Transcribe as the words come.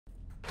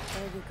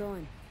are you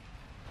going?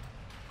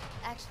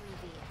 Actually,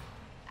 V,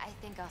 I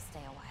think I'll stay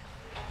a while.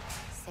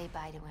 Say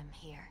bye to him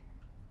here.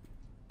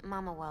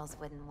 Mama Wells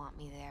wouldn't want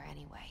me there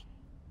anyway.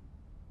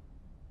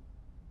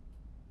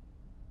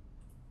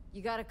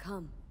 You gotta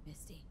come,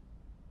 Misty.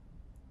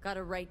 Got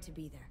a right to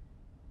be there.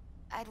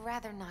 I'd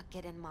rather not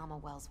get in Mama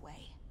Wells'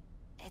 way.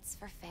 It's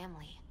for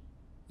family.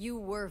 You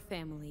were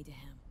family to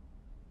him.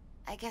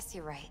 I guess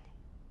you're right.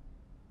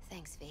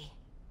 Thanks, V.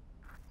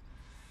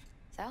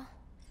 So,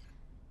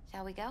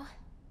 shall we go?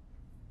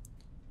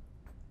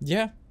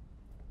 Yeah.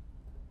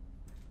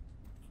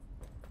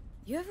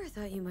 You ever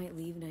thought you might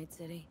leave Night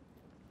City?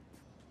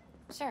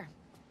 Sure.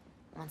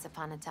 Once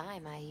upon a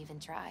time, I even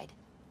tried.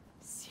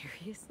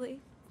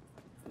 Seriously?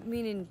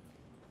 Meaning...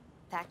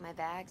 Packed my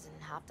bags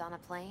and hopped on a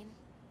plane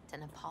to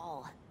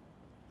Nepal.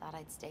 Thought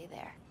I'd stay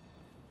there.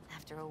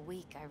 After a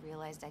week, I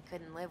realized I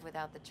couldn't live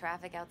without the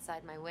traffic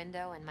outside my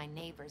window and my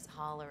neighbors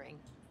hollering.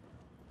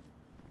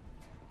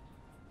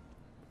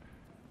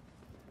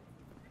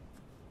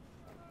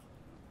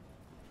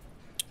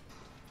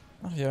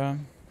 Ach ja.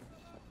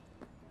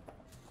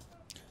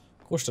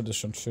 Großstadt ist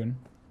schon schön.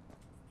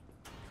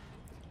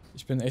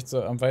 Ich bin echt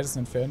so am weitesten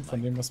entfernt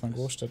von dem, was man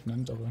Großstadt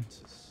nennt, aber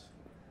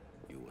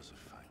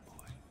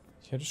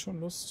ich hätte schon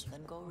Lust.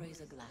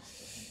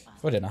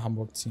 Ich wollte ja nach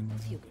Hamburg ziehen.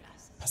 Also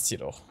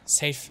passiert auch.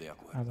 Safe.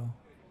 Aber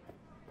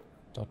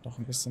dauert noch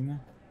ein bisschen,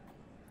 ne?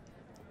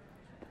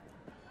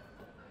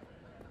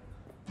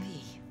 V,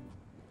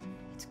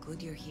 it's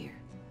good you're here.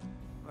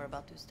 We're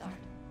about to start.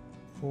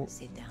 Oh.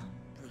 Sit down,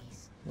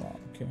 please. Ja,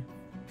 okay.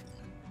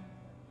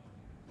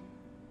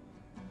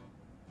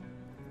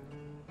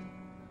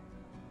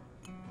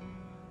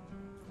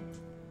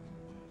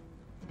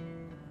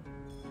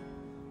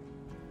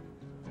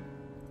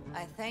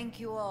 I thank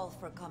you all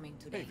for coming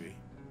today. Maybe.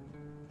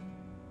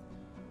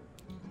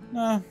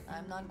 Na,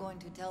 I'm not going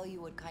to tell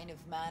you what kind of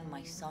man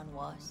my son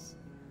was,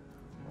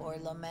 or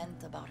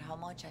lament about how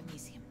much I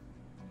miss him.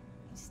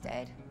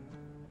 Instead,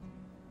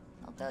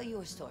 I'll tell you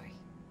a story.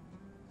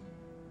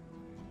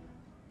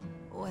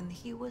 When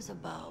he was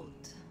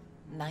about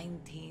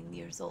 19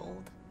 years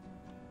old,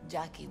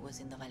 Jackie was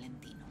in the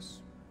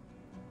Valentinos.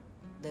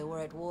 They were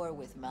at war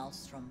with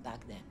Maelstrom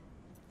back then.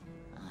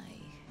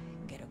 I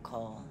get a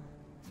call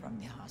from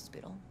the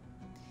hospital.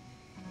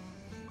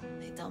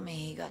 They tell me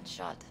he got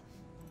shot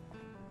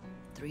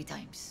 3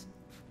 times,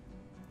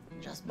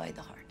 just by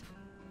the heart.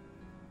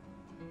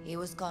 He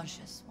was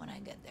conscious when I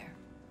get there.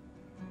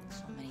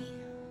 So many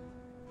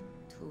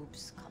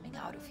tubes coming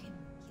out of him.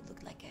 He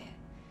looked like a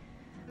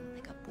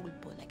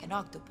pulpo, like an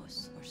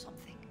octopus or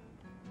something.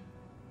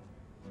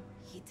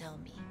 He tell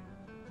me,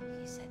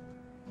 he said,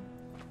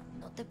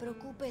 "No te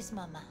preocupes,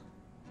 mama.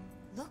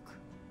 Look,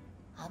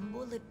 I'm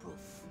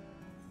bulletproof.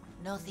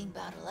 Nothing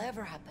bad will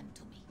ever happen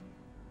to me."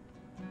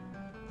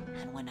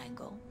 And when I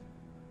go,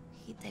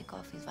 he take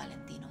off his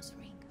Valentino's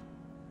ring.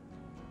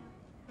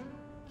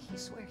 He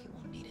swear he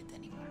won't need it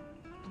anymore.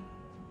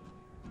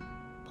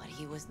 But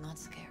he was not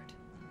scared.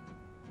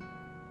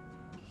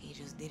 He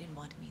just didn't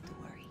want me to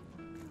worry.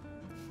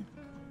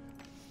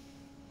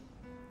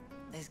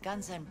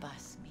 Descansa en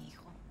paz, mi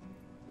hijo.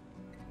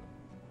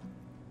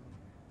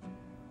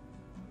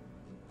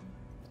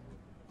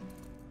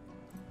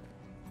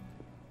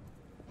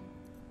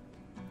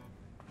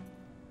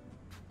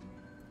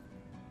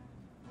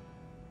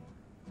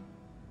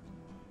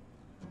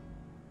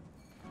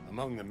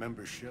 Among the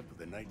membership of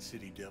the Night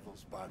City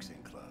Devils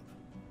Boxing Club,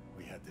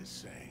 we had this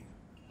saying: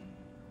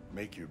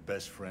 make your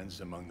best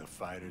friends among the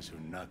fighters who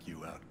knock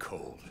you out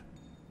cold.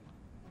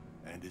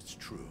 And it's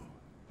true.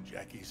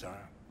 Jackie's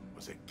arm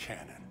was a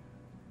cannon.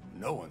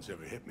 No one's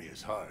ever hit me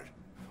as hard.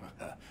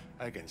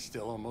 I can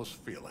still almost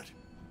feel it.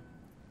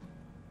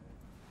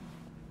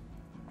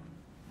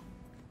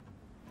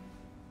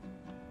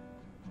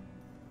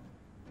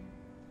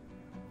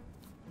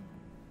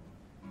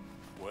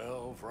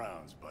 "12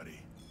 rounds,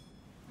 buddy."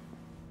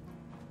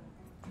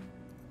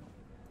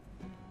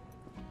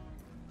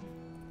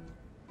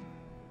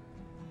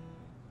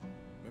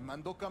 Me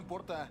mandó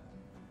Camporta.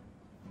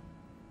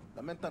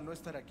 Lamenta no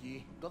estar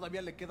aquí.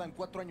 Todavía le quedan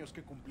 4 años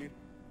que cumplir.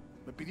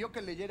 Me pidió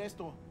que leyera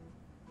esto.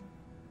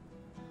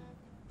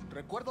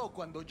 Recuerdo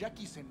cuando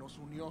Jackie se nos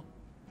unió.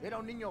 Era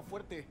un niño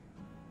fuerte.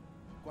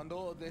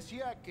 Cuando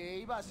decía que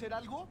iba a hacer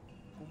algo,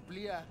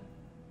 cumplía.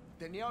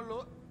 Tenía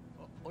honor.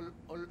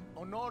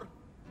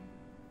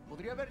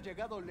 Podría haber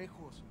llegado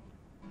lejos.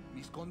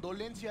 Mis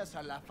condolencias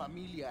a la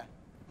familia.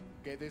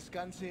 Que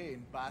descanse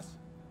en paz.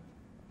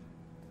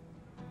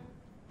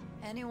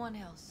 Anyone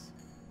else?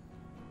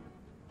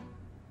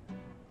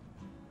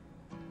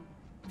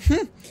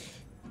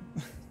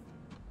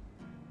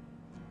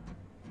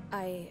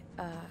 I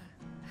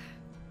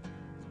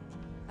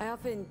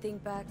often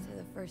think back to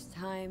the first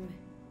time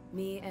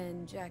me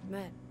and Jack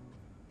met.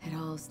 It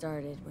all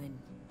started when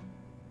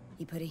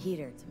he put a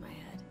heater to my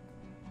head.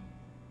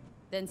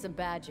 Then some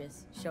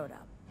badges showed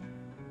up.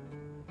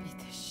 Beat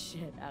the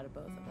shit out of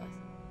both of us.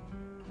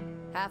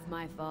 Half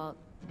my fault,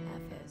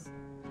 half his.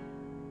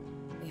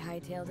 We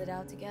hightailed it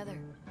out together.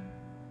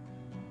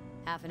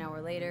 Half an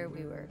hour later,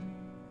 we were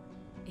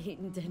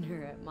eating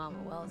dinner at Mama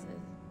Wells's.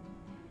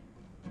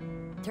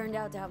 Turned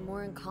out to have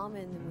more in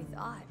common than we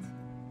thought.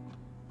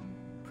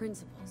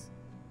 Principles.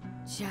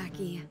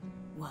 Jackie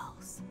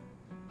Wells.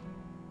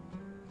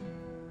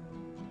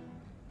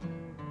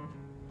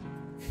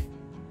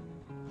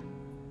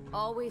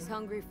 Always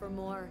hungry for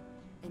more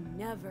and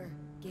never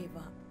gave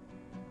up.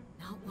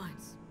 Not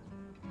once.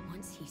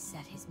 Once he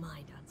set his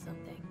mind on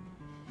something,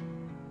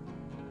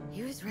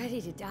 he was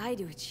ready to die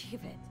to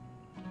achieve it.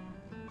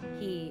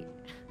 He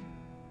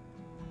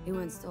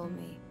once told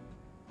me,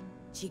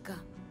 Chica,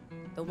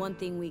 the one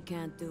thing we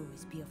can't do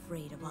is be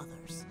afraid of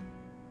others.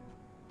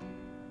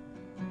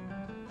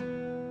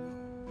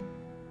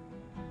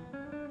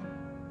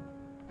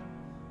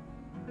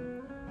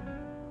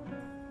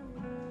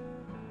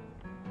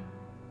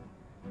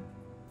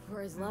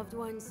 For his loved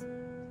ones,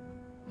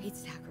 he'd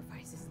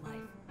sacrifice his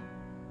life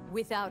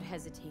without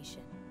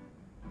hesitation.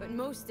 But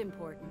most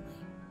importantly,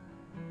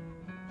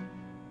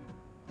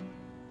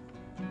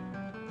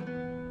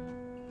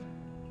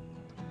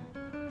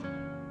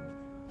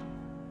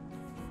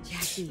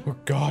 Jackie Oh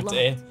Gott,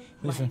 ey.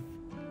 life Hilfe.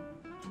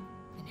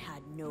 and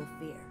had no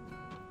fear.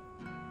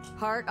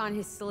 Heart on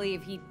his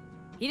sleeve, he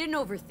didn't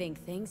overthink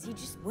things, he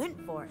just went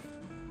for it.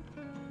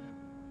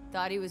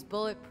 Thought he was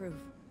bulletproof.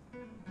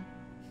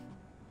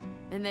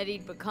 And that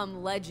he'd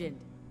become legend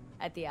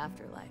at the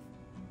afterlife.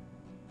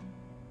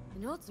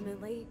 And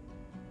ultimately,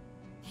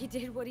 he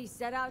did what he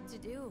set out to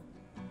do.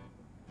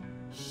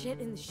 Shit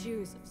in the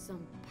shoes of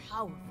some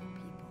powerful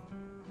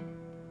people.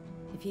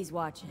 If he's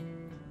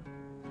watching,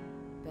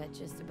 bet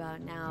just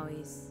about now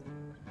he's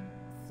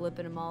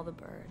flipping him all the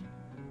bird.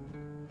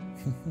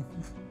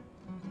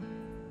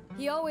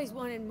 He always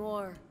wanted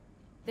more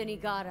than he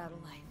got out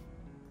of life.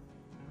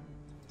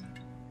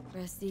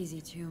 Rest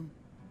easy, Tomb.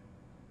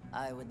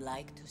 I would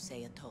like to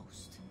say a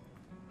toast.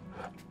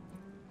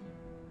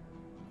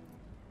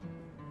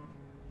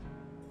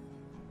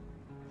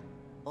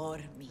 Por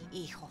mi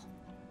hijo.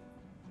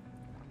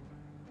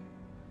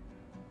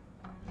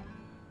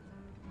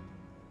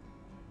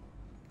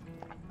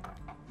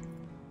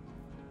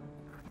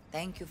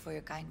 Thank you for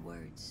your kind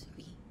words,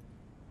 V.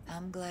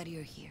 I'm glad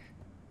you're here.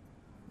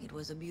 It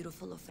was a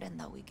beautiful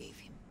ofrenda we gave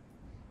him.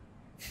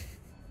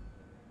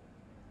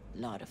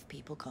 Lot of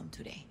people come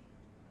today.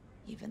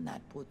 Even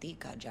that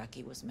putica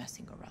Jackie was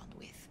messing around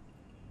with.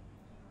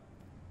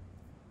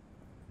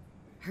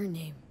 Her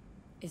name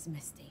is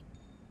Misty.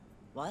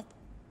 What?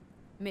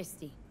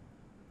 Misty.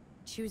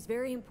 She was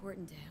very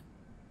important to him.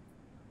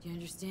 Do you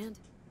understand?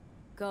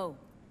 Go.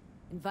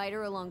 Invite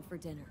her along for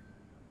dinner.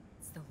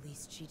 It's the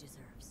least she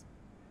deserves.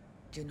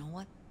 Do you know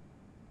what?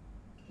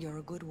 You're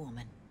a good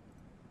woman.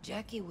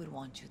 Jackie would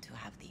want you to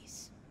have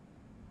these.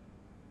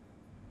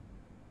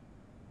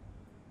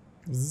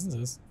 Was ist denn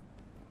das?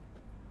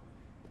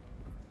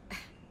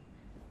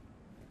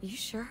 You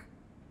sure?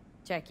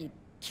 Jackie'd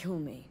kill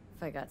me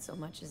if I got so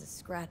much as a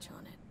scratch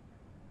on it.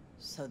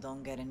 So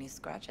don't get any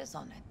scratches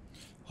on it.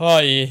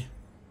 Hi.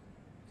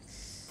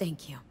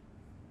 Thank you.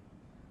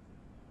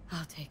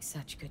 I'll take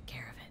such good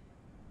care of it.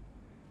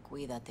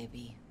 Cuídate,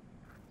 V.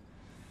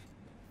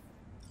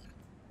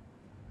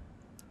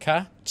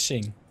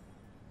 Ka-ching.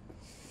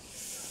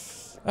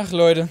 Ach,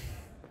 Leute.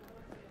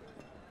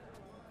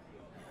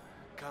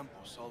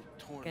 Campos all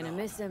torn Gonna up.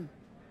 miss him.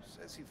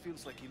 Says he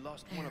feels like he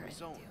lost I one of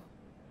his already own. do.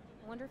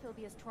 I wonder if he'll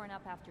be as torn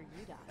up after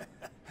you die.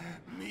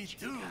 Me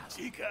too,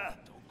 Chica.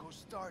 Don't go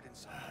starting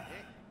something,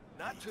 eh?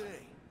 Not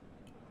today.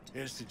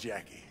 Here's to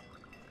Jackie.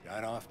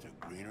 Got off to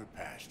greener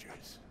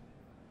pastures.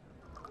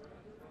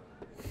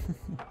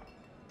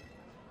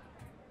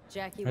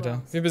 Jackie Alter,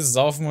 Wells. wir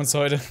besaufen uns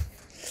heute.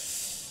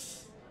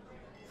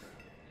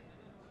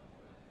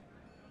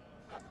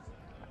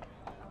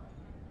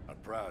 A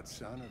proud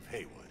son of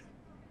Haywood.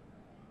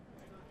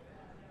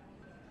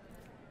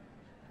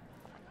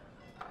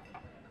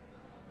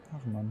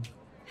 Ach Mann.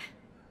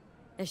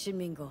 I should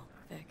mingle,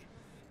 Vic.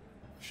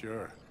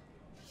 Sure.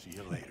 See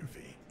you later,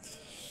 V.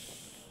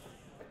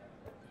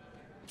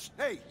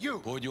 Hey, you!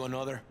 Pour you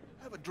another?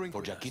 Have a drink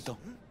For with us, Jaquito?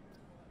 hmm?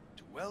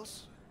 To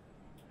Wells?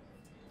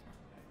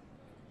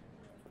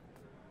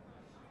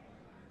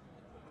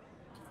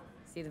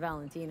 See, the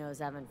Valentinos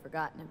haven't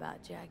forgotten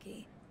about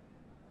Jackie.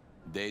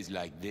 Days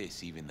like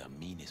this, even the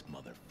meanest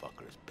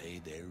motherfuckers pay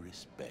their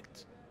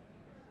respects.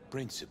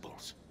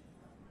 Principles.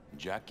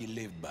 Jackie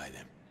lived by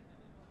them.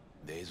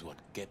 They's what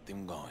kept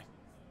him going.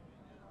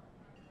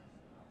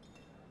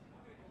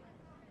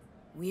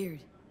 Weird,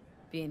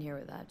 being here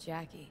without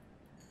Jackie.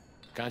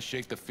 Can't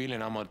shake the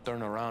feeling I'm gonna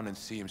turn around and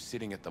see him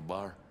sitting at the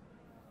bar.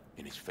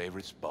 In his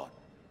favorite spot,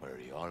 where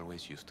he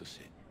always used to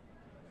sit.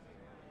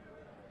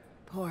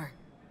 Pour.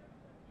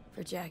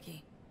 For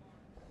Jackie.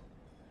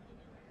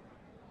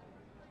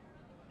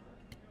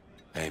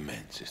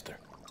 Amen, sister.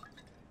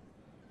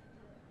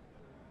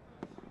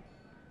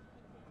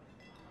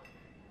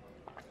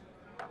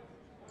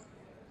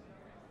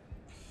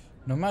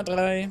 Nummer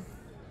 3.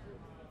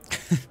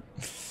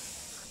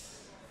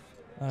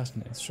 Ach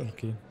ne, ist schon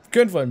okay.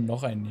 Können wir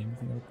noch einen nehmen.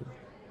 Ja, gut.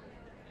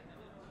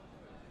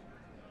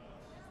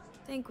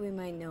 Think we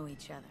might know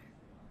each other.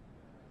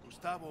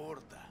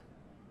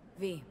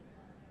 V.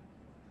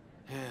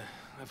 Yeah,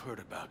 I've heard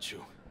about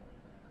you.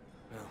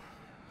 Well,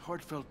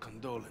 heartfelt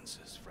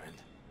condolences, friend.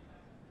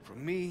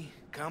 From me,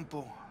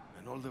 Campo,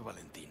 and all the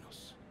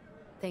Valentinos.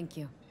 Thank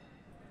you.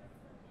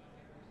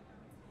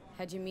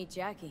 How'd you meet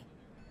Jackie?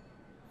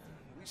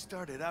 We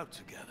started out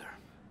together.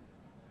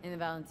 In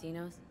the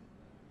Valentinos?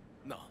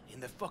 No, in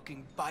the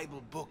fucking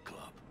Bible book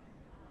club.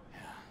 Yeah,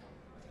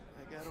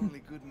 I got only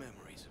good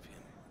memories of him.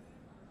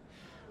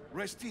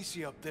 Rest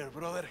easy up there,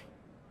 brother.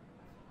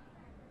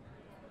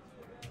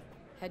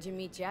 How'd you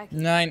meet Jackie?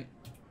 Nein.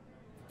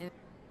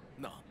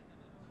 No.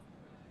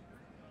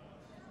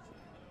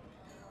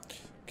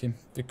 Okay,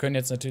 wir können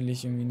jetzt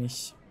natürlich irgendwie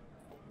nicht.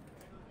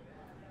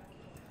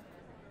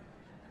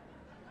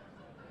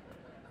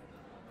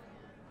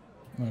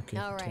 Okay.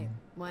 All right,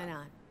 why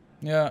not?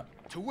 Ja.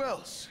 To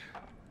Wells.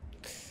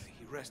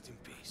 He rest in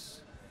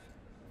peace.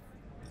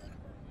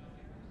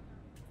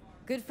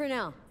 Good for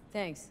now.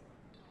 Thanks.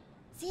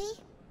 See?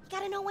 You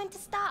gotta know when to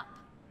stop.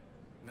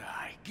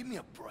 Nah, give me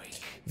a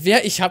break.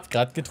 Ich habe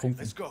gerade getrunken.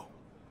 Let's go.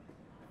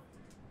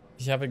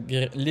 Ich habe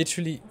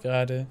literally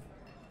gerade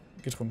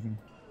getrunken.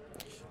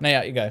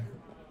 Naja, egal.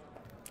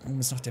 Oben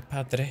ist noch der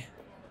Padre.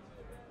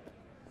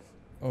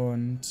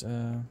 Und,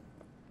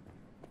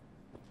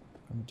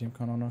 mit dem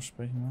kann man auch noch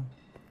sprechen, ne?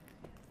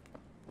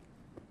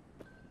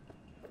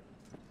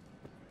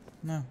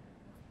 Na.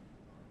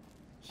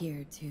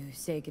 Here to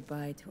say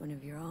goodbye to one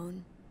of your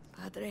own,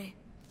 Padre?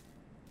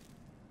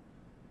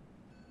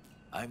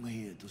 I'm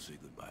here to say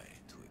goodbye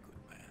to a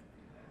good man.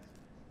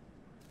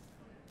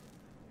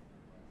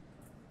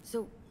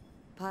 So,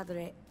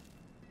 Padre,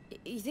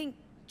 you think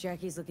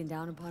Jackie's looking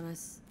down upon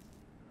us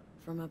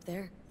from up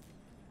there?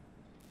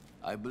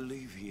 I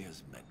believe he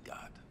has met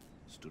God,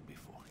 stood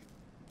before him.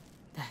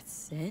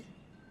 That's it?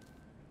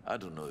 I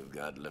don't know if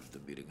God left the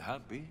meeting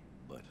happy,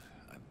 but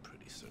I'm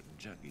pretty certain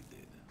Jackie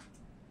did.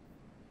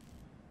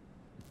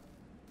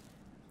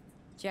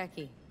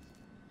 Jackie,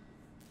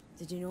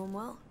 did you know him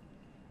well?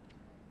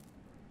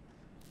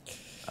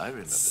 I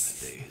remember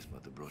the day his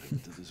mother brought him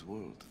into this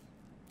world.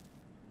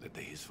 The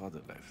day his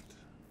father left.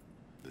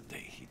 The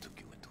day he took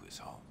you into his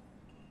home.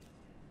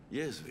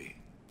 Yes, V.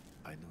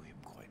 I knew him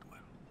quite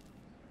well.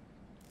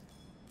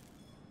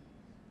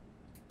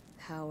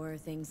 How are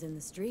things in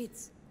the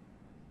streets?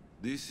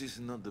 This is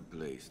not the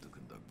place to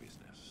conduct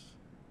business.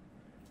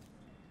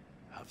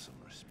 Have some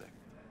respect.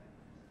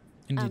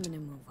 Indeed. I'm gonna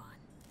move on.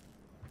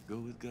 Go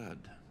with God.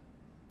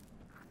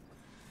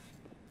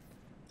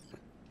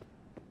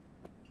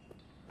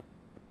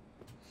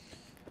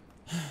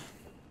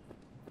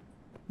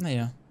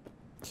 Naja.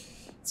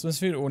 Jetzt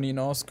müssen wir ohne ihn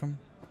auskommen.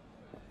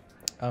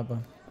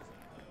 Aber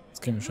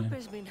das kriegen wir schon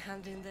hin.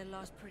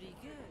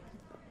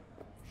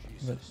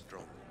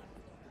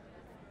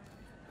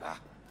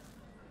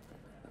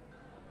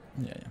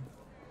 Ja, ja.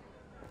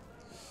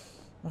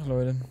 Ach,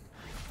 Leute.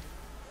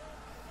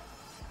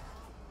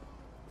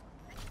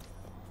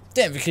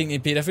 Damn, wir kriegen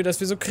EP dafür, dass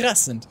wir so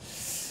krass sind.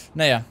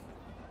 Naja.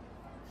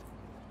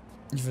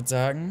 Ich würde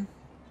sagen...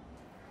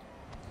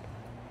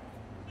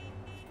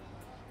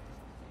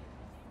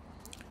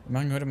 Wir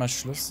machen heute mal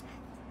Schluss.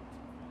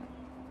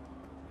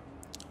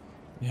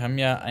 Wir haben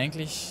ja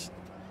eigentlich...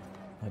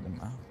 Warte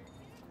mal.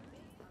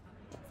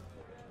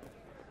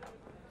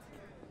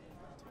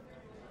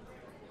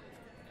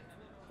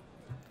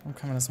 Warum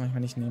kann man das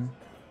manchmal nicht nehmen?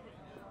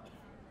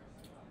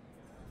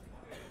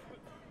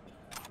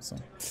 So.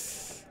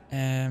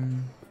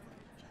 Wenn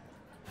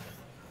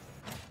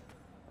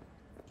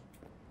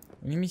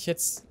ich mich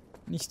jetzt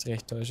nicht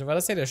recht täusche, war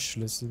das ja der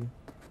Schlüssel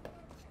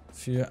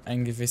für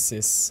ein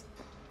gewisses...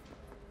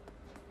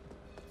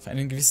 Für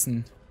einen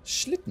gewissen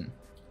Schlitten.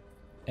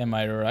 Am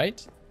I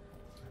right?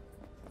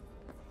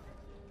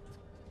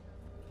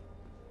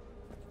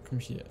 Komm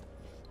ich hier...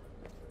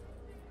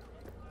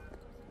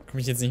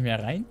 Komme ich jetzt nicht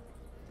mehr rein?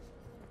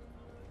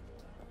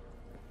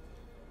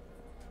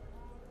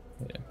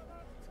 Ja.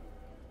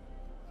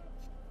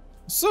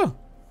 So.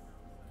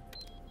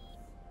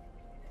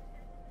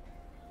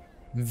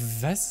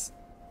 Was?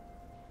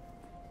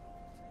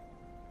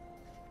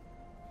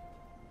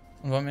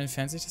 Und warum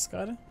entfernt sich das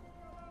gerade?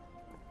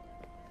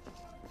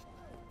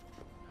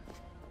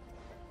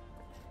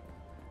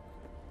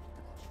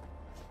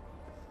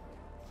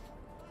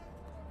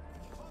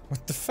 What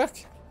the fuck?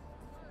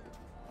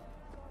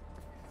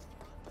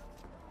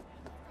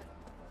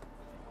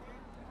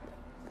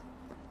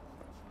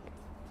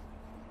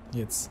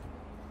 Jetzt.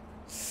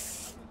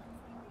 Das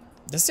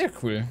ist ja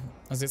cool.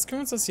 Also jetzt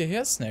können wir uns das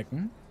hierher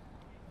snacken.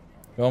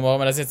 Warum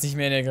brauchen wir das jetzt nicht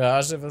mehr in der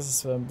Garage? Das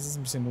ist ein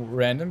bisschen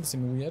random, ein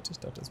bisschen weird. Ich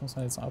dachte, das muss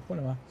man jetzt noch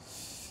abholen, aber...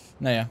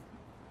 Naja.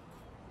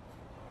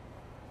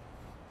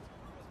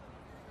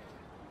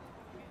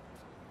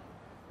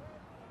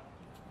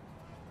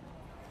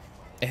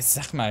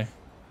 Sag mal.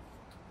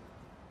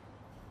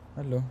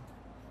 Hallo.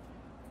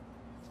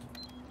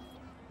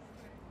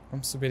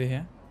 Kommst du bitte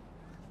her?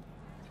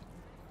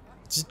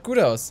 Sieht gut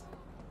aus.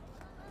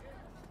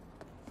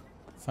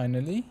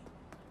 Finally.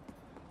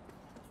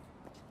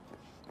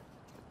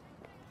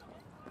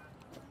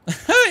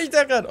 Ich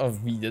dachte gerade, oh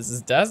wie, das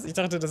ist das? Ich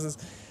dachte, das ist,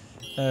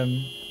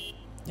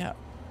 ja,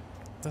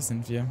 das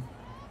sind wir.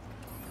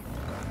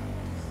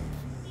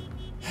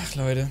 Ach,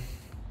 Leute.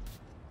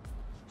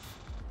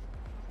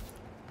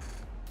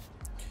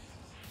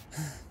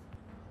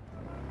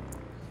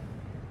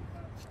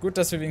 Gut,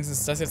 dass wir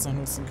wenigstens das jetzt noch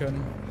nutzen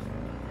können.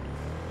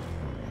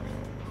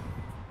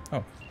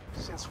 Oh.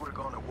 Since we're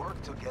gonna work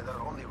together,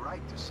 only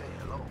right to say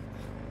hello.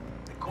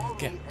 They call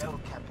me El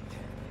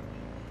Capitan,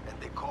 and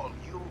they call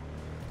you.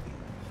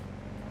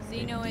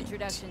 See, no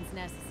introductions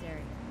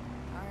necessary.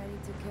 Already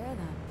took care of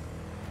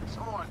that.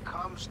 Someone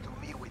comes to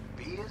me with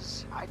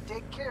biz, I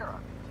take care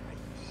of it. I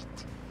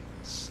eat,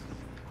 sleep,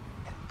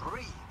 and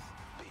breathe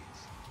biz.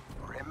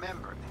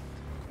 Remember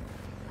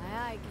that.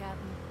 Aye, aye,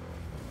 Captain.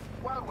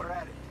 While we're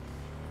at it,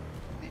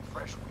 need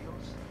fresh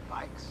wheels,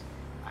 bikes?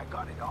 I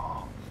got it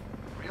all.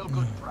 Real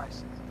good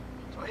prices.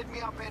 So hit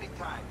me up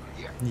anytime.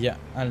 Here. Ja,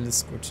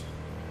 alles gut.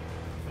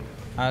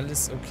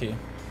 Alles okay.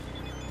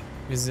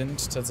 Wir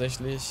sind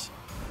tatsächlich,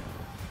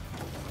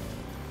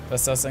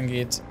 was das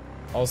angeht,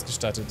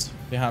 ausgestattet.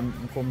 Wir haben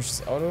ein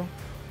komisches Auto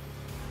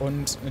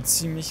und ein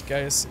ziemlich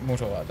geiles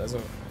Motorrad. Also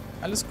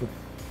alles gut.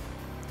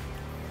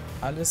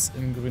 Alles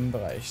im grünen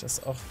Bereich.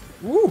 Das auch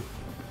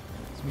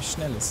ziemlich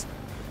schnell ist.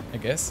 I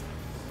guess.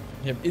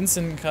 Ich habe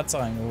instant einen Kratzer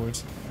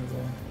reingeholt. Also.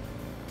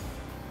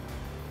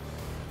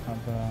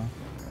 Aber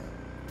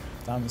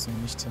da müssen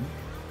wir nicht hin.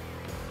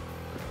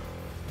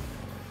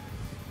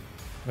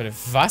 Warte,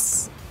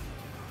 was?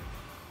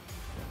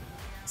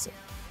 So.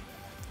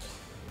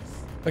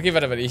 Okay,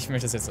 warte, ich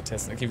möchte das jetzt so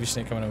testen. Okay, wie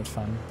schnell kann man damit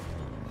fahren?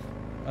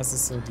 Was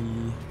ist so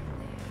die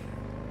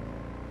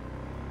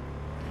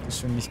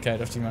Geschwindigkeit,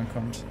 auf die man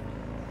kommt?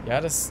 Ja,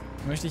 das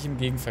möchte ich im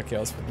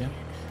Gegenverkehr ausprobieren.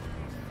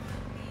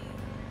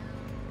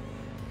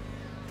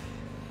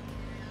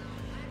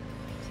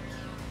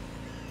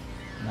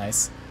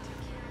 Nice.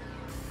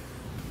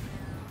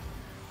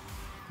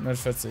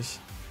 140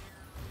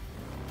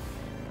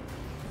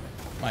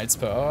 Miles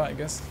per Hour, I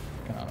guess.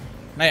 Keine Ahnung.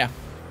 Naja.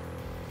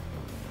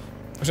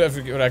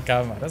 Oder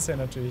Karma. Das wäre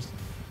natürlich...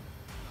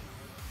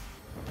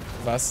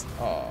 Was?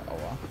 Oh,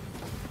 aua.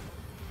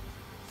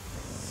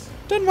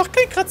 Dann mach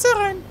keinen Kratzer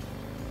rein.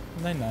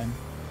 Nein, nein.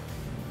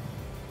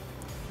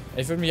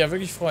 Ich würde mich ja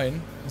wirklich freuen,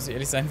 muss ich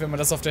ehrlich sein, wenn man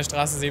das auf der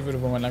Straße sehen würde,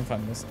 wo man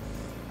langfahren muss.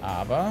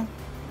 Aber...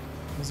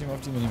 muss ich mal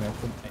auf die Minimap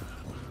gucken. Ey.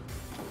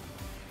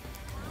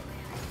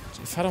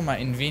 Ich fahr doch mal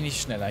ein wenig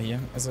schneller hier.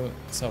 Also,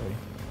 sorry.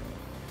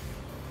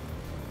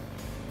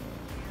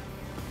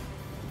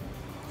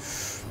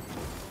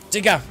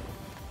 Digga!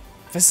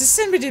 Was ist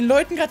denn mit den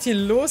Leuten gerade hier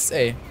los,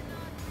 ey?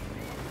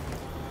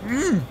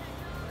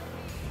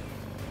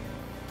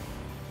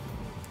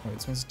 Oh,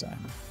 jetzt muss ich da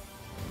hin.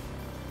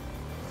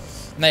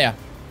 Naja.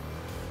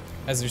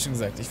 Also, wie schon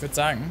gesagt, ich würde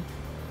sagen,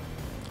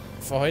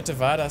 für heute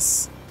war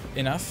das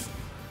enough.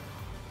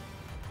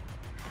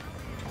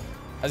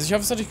 Also, ich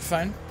hoffe, es hat euch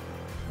gefallen.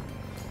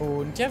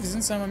 Und ja, wir sehen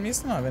uns dann beim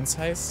nächsten Mal, wenn es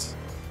heißt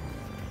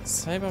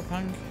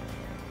Cyberpunk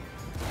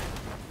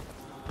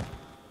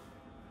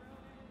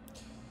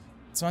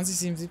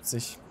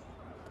 2077.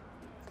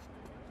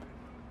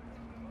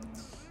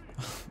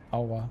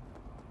 Aua.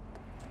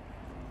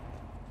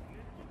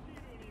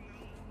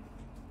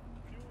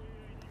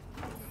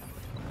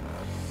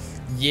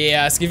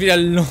 Yeah, es geht wieder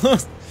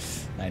los.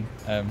 Nein,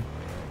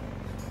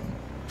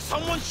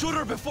 Someone shoot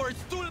her before it's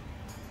too...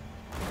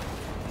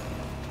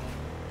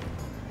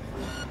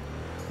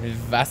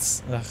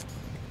 Was? Ach.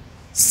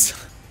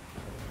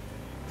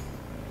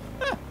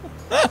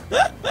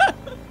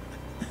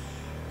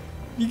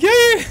 Wie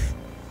geil!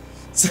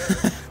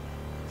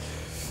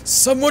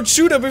 Someone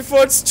shoot her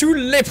before it's too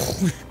late.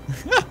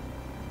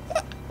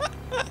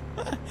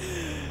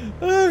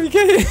 Oh, wie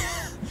geil!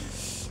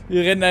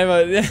 Wir rennen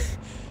einfach.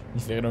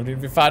 Nicht, wir rennen auf den.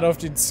 Wir fahren auf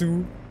den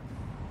zu.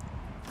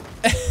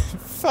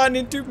 Fahren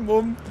den Typen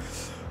um.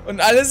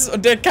 Und alles.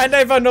 Und der kann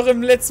einfach noch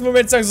im letzten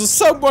Moment sagen: so,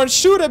 someone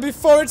shoot her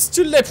before it's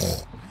too late.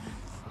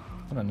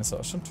 Und dann ist er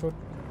auch schon tot.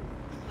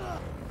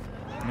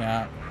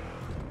 Ja.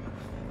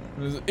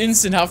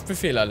 Instant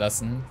Haftbefehl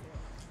erlassen.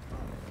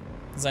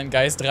 Sein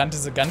Geist rannte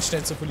so ganz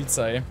schnell zur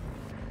Polizei.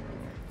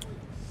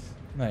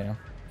 Naja.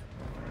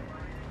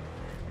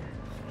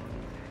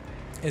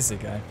 Ist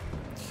egal.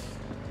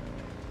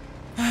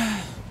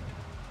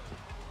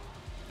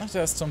 Ach,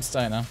 da ist Tom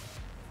Steiner.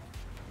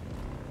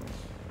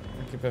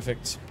 Okay,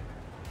 perfekt.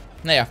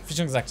 Naja, wie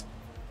schon gesagt.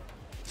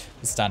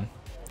 Bis dann.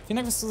 Vielen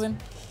Dank fürs Zusehen.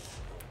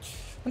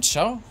 Und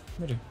ciao.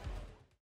 Bitte.